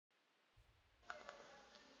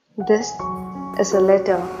This is a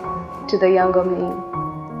letter to the younger me.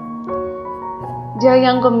 Dear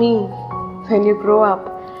younger me, when you grow up,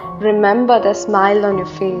 remember the smile on your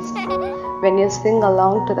face when you sing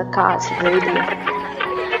along to the car's radio,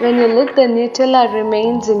 when you lick the Nutella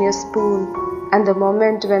remains in your spoon, and the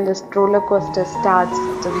moment when the roller coaster starts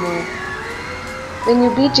to move, when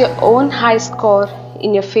you beat your own high score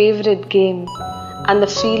in your favorite game, and the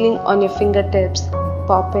feeling on your fingertips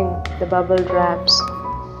popping the bubble wraps.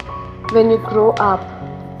 When you grow up,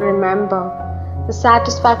 remember the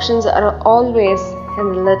satisfactions are always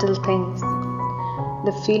in the little things.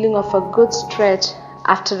 The feeling of a good stretch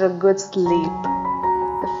after a good sleep.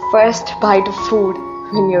 The first bite of food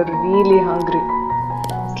when you're really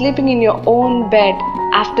hungry. Sleeping in your own bed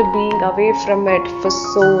after being away from it for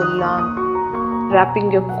so long.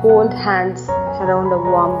 Wrapping your cold hands around a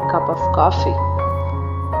warm cup of coffee.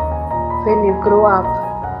 When you grow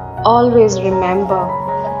up, always remember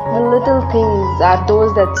the little things are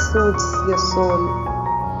those that suits your soul.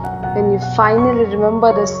 When you finally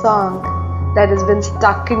remember the song that has been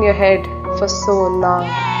stuck in your head for so long.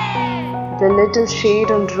 The little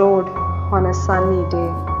shade on road on a sunny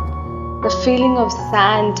day. The feeling of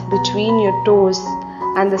sand between your toes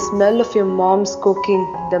and the smell of your mom's cooking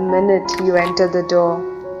the minute you enter the door.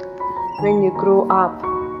 When you grow up,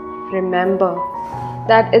 remember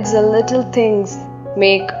that it's the little things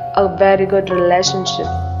make a very good relationship.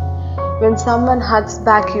 When someone hugs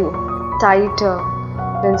back you tighter,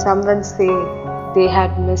 when someone say they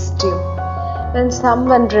had missed you, when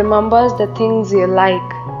someone remembers the things you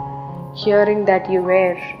like, hearing that you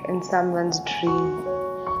were in someone's dream,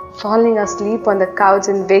 falling asleep on the couch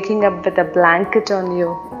and waking up with a blanket on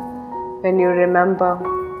you, when you remember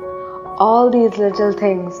all these little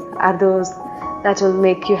things are those that will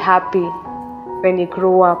make you happy. When you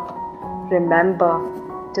grow up, remember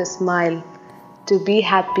to smile, to be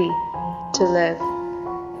happy, to live.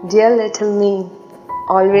 Dear little me,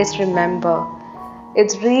 always remember,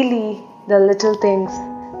 it's really the little things,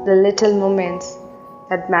 the little moments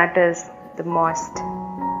that matters the most.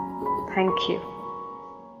 Thank you.